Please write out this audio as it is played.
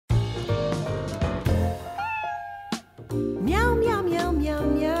Meow meow meow meow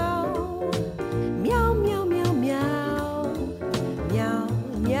meow. Meow meow meow meow. Meow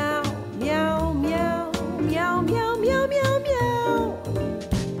meow meow meow. Meow meow meow meow meow.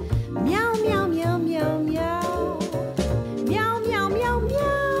 Meow meow meow meow meow. Meow meow meow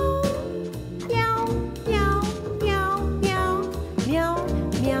meow. Meow meow meow meow.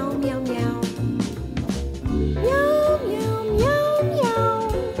 Meow meow meow meow. Meow meow meow meow.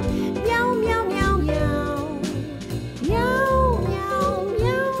 Meow meow meow meow. Meow meow meow meow.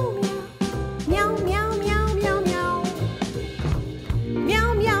 Meow meow meow meow meow. Meow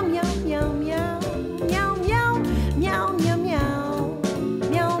meow meow meow meow. Meow meow meow meow meow.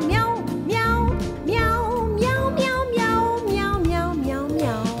 Meow meow meow meow meow meow meow meow meow meow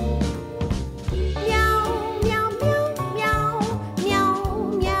meow. Meow meow meow meow meow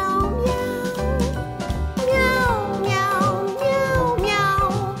meow meow. Meow meow meow meow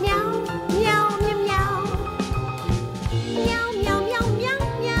meow meow meow meow. Meow meow meow meow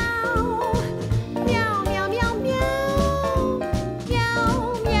meow. Meow meow meow meow. Meow meow meow meow.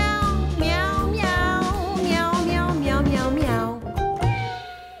 Meow meow meow meow meow.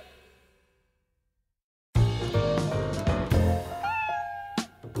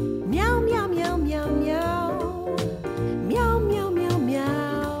 Meow meow meow meow meow. Meow meow meow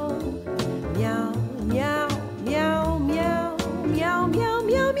meow. Meow meow meow meow. Meow meow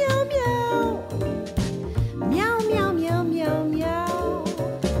meow meow.